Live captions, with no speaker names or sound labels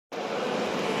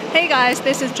Hey guys,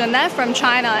 this is Jeanette from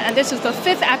China, and this is the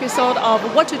 5th episode of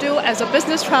What to Do as a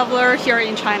Business Traveler here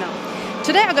in China.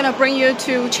 Today I'm going to bring you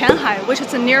to Qianhai, which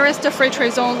is the nearest free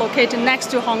trade zone located next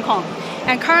to Hong Kong.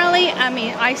 And currently I'm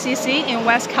in ICC in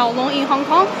West Kowloon in Hong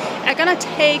Kong. I'm going to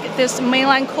take this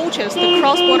mainline coaches, the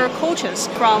cross-border coaches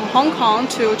from Hong Kong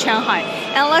to Qianhai.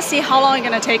 And let's see how long it's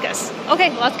going to take us. Okay,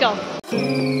 let's go.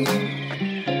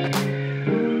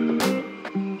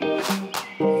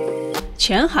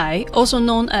 Qianhai, also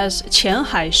known as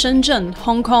Qianhai Shenzhen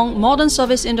Hong Kong Modern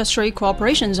Service Industry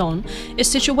Cooperation Zone, is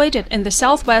situated in the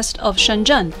southwest of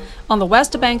Shenzhen, on the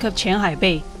west bank of Qianhai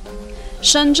Bay.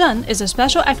 Shenzhen is a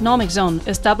special economic zone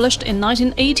established in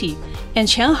 1980, and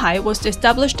Qianhai was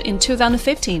established in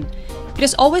 2015. It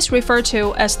is always referred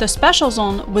to as the special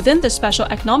zone within the special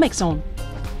economic zone.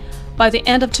 By the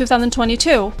end of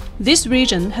 2022, this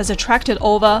region has attracted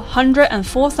over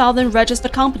 104,000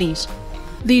 registered companies.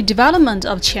 The development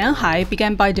of Qianhai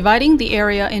began by dividing the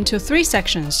area into 3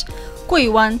 sections: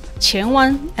 Guiwan,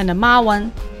 Qianwan, and Mawan.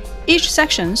 Each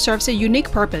section serves a unique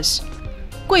purpose.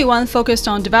 Guiwan focused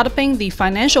on developing the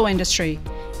financial industry.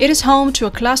 It is home to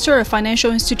a cluster of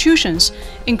financial institutions,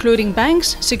 including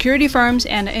banks, security firms,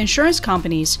 and insurance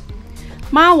companies.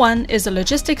 Mawan is a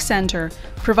logistics center,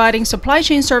 providing supply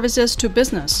chain services to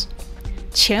business.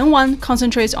 Qianwan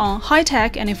concentrates on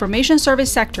high-tech and information service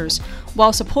sectors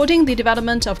while supporting the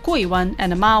development of Guiwan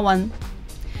and Mawan.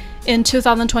 In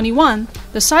 2021,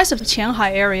 the size of the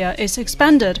Qianhai area is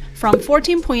expanded from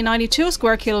 14.92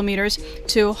 square kilometers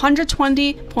to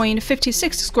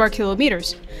 120.56 square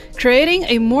kilometers, creating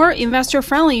a more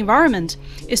investor-friendly environment,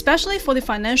 especially for the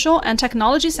financial and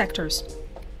technology sectors.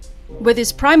 With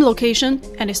its prime location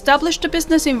and established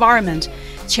business environment,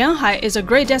 Qianhai is a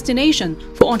great destination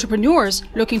for entrepreneurs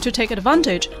looking to take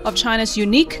advantage of China's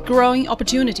unique growing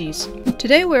opportunities.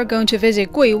 Today we are going to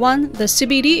visit Guiwan, the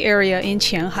CBD area in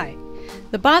Qianhai.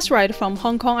 The bus ride from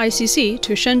Hong Kong ICC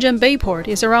to Shenzhen Bayport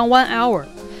is around 1 hour.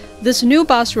 This new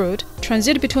bus route,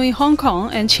 transit between Hong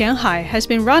Kong and Qianhai, has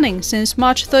been running since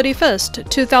March 31st,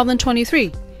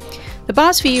 2023. The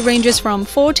bus fee ranges from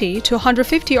 40 to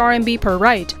 150 RMB per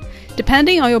ride,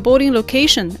 depending on your boarding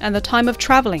location and the time of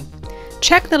traveling.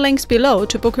 Check the links below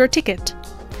to book your ticket.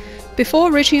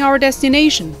 Before reaching our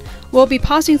destination, we'll be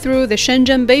passing through the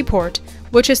Shenzhen Bayport,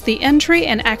 which is the entry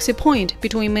and exit point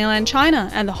between mainland China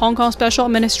and the Hong Kong Special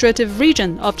Administrative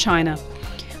Region of China.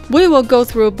 We will go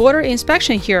through border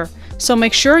inspection here, so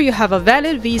make sure you have a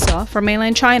valid visa for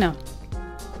mainland China.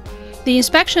 The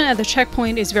inspection at the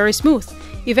checkpoint is very smooth.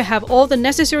 If you have all the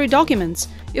necessary documents,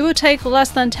 it will take less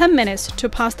than 10 minutes to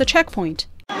pass the checkpoint.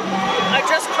 I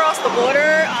just crossed the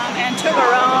border and took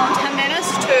around 10 minutes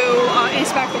to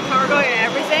inspect the cargo and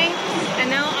everything. And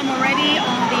now I'm already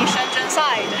on the Shenzhen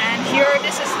side. And here,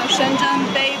 this is the Shenzhen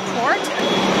Bay Port.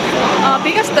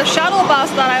 Because the shuttle bus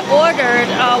that I ordered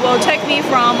will take me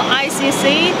from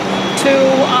ICC to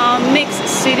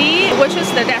MixC, which is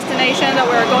the destination that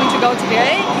we're going to go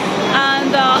today.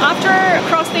 And after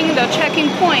crossing the checking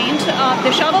point,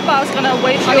 the shuttle bus is going to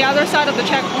wait on the other side of the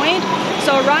checkpoint.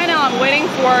 So right now I'm waiting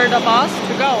for the bus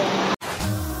to go.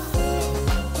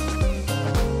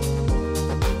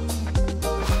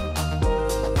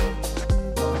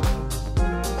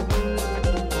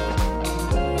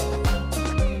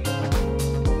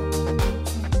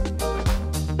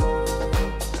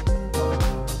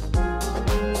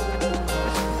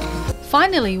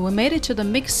 Finally, we made it to the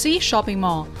MixC shopping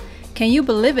mall. Can you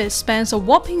believe it spans a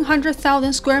whopping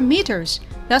 100,000 square meters?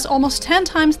 That's almost 10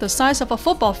 times the size of a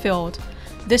football field.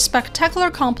 This spectacular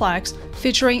complex,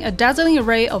 featuring a dazzling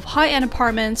array of high-end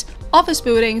apartments, office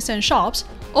buildings, and shops,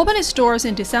 opened its doors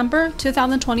in December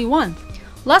 2021.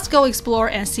 Let's go explore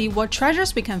and see what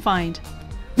treasures we can find.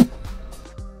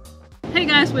 Hey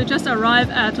guys, we just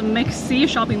arrived at MixC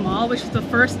shopping mall, which is the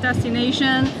first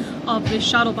destination of the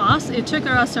shuttle bus. It took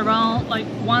us around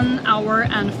 1 hour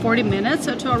and 40 minutes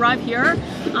to arrive here.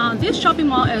 This shopping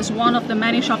mall is one of the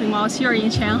many shopping malls here in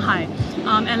Qianhai.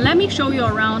 And let me show you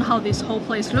around how this whole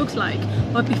place looks like.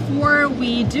 But before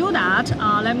we do that,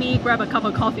 let me grab a cup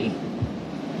of coffee.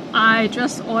 I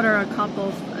just ordered a cup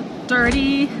of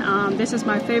dirty. This is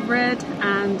my favorite,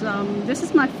 and this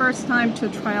is my first time to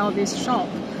try out this shop.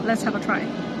 Let's have a try.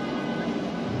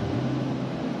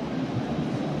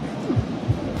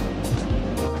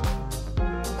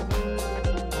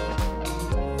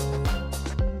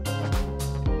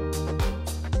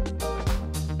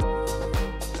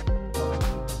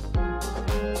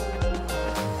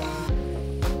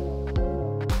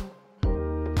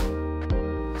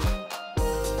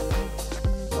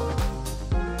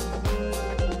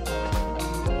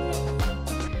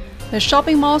 The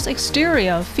shopping mall's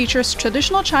exterior features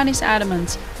traditional Chinese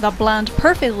elements that blend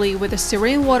perfectly with the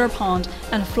serene water pond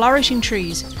and flourishing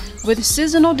trees, with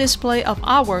seasonal display of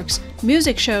artworks,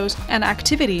 music shows, and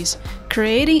activities,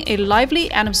 creating a lively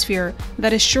atmosphere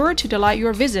that is sure to delight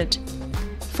your visit.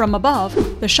 From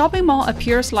above, the shopping mall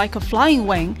appears like a flying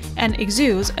wing and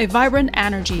exudes a vibrant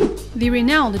energy. The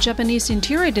renowned Japanese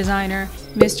interior designer,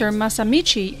 Mr.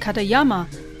 Masamichi Katayama,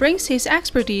 brings his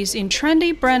expertise in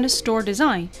trendy brand store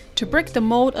design to break the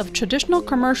mold of traditional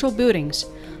commercial buildings.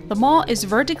 The mall is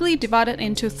vertically divided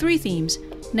into 3 themes,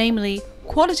 namely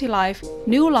quality life,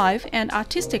 new life, and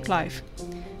artistic life.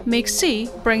 MixC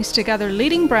brings together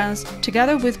leading brands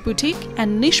together with boutique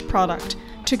and niche product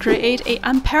to create an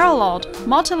unparalleled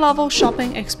multi-level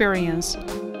shopping experience.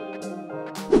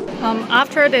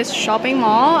 After this shopping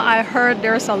mall, I heard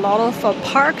there's a lot of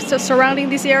parks surrounding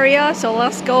this area, so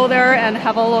let's go there and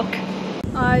have a look.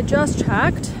 I just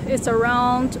checked. It's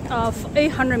around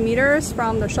 800 meters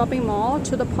from the shopping mall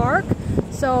to the park.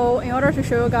 So in order to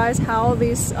show you guys how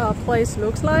this place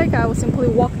looks like, I will simply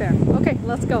walk there. Okay,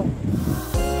 let's go.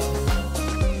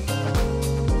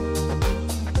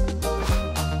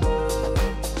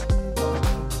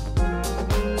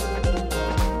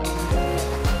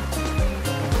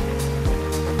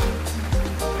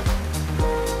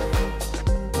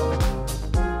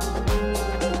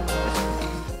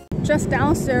 Just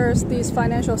downstairs this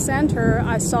financial center,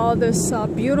 I saw this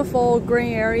beautiful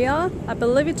green area. I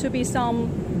believe it to be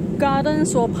some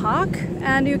gardens or park,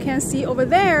 and you can see over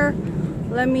there,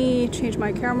 let me change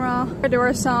my camera, there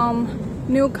are some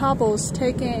new couples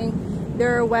taking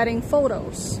their wedding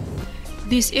photos.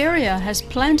 This area has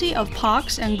plenty of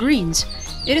parks and greens.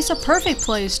 It is a perfect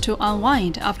place to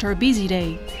unwind after a busy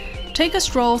day. Take a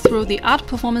stroll through the Art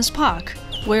Performance Park,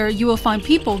 where you will find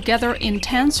people gather in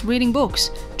tents reading books,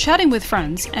 chatting with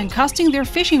friends, and casting their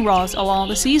fishing rods along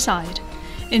the seaside.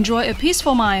 Enjoy a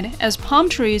peaceful mind as palm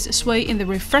trees sway in the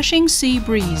refreshing sea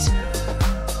breeze.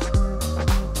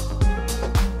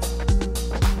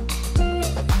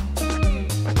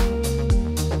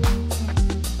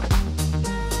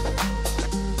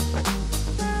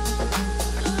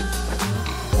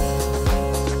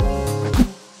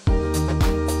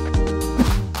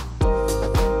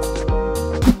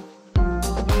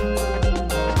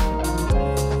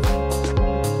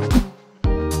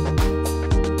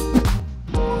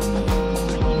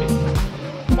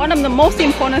 One of the most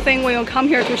important things when you come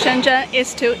here to Shenzhen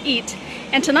is to eat.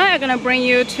 And tonight I'm gonna bring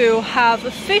you to have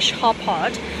a fish hot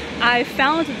pot. I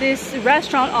found this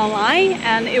restaurant online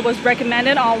and it was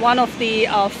recommended on one of the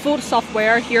food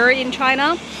software here in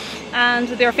China. And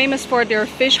they're famous for their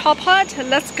fish hot pot.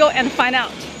 Let's go and find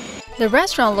out. The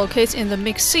restaurant locates in the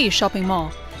MixC shopping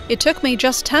mall. It took me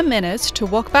just 10 minutes to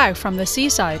walk back from the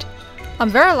seaside. I'm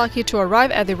very lucky to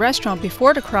arrive at the restaurant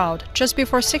before the crowd, just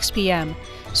before 6 p.m.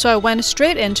 So I went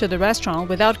straight into the restaurant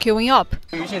without queuing up.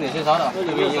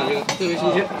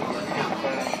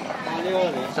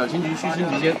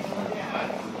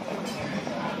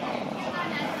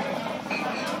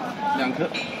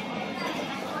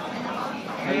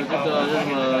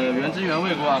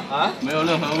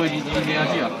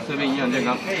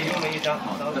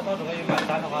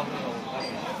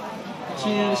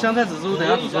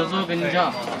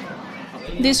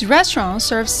 This restaurant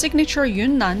serves signature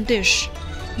Yunnan dish.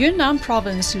 Yunnan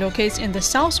province locates in the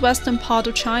southwestern part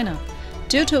of China.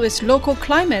 Due to its local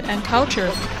climate and culture,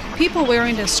 people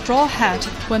wearing the straw hat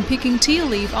when picking tea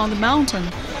leaf on the mountain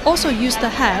also use the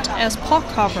hat as pot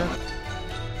cover.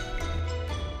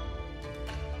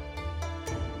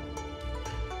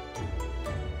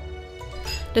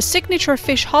 The signature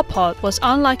fish hot pot was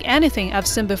unlike anything I've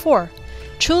seen before,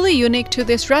 truly unique to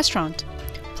this restaurant.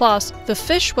 Plus, the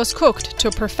fish was cooked to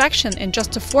perfection in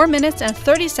just 4 minutes and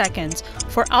 30 seconds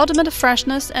for ultimate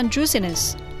freshness and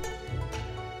juiciness.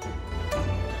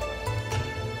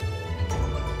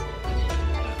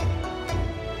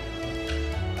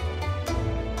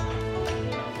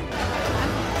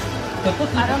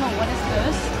 I don't know what is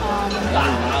this.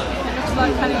 It looks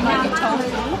like kind of like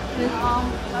tofu.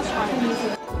 Let's try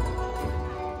it.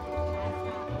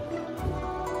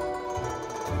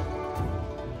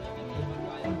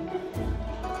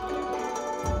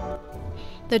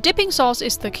 The dipping sauce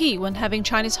is the key when having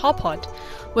Chinese hot pot.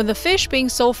 When the fish being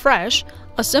so fresh,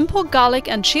 a simple garlic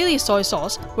and chili soy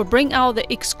sauce will bring out the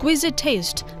exquisite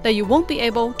taste that you won't be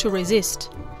able to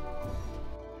resist.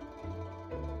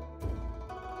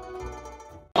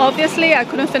 Obviously, I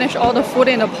couldn't finish all the food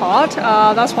in the pot.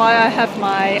 That's why I have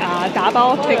my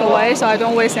dabao takeaway, so I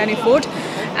don't waste any food.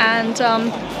 And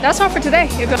that's all for today.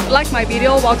 If you like my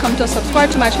video, welcome to subscribe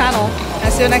to my channel.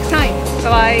 And see you next time.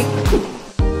 Bye bye.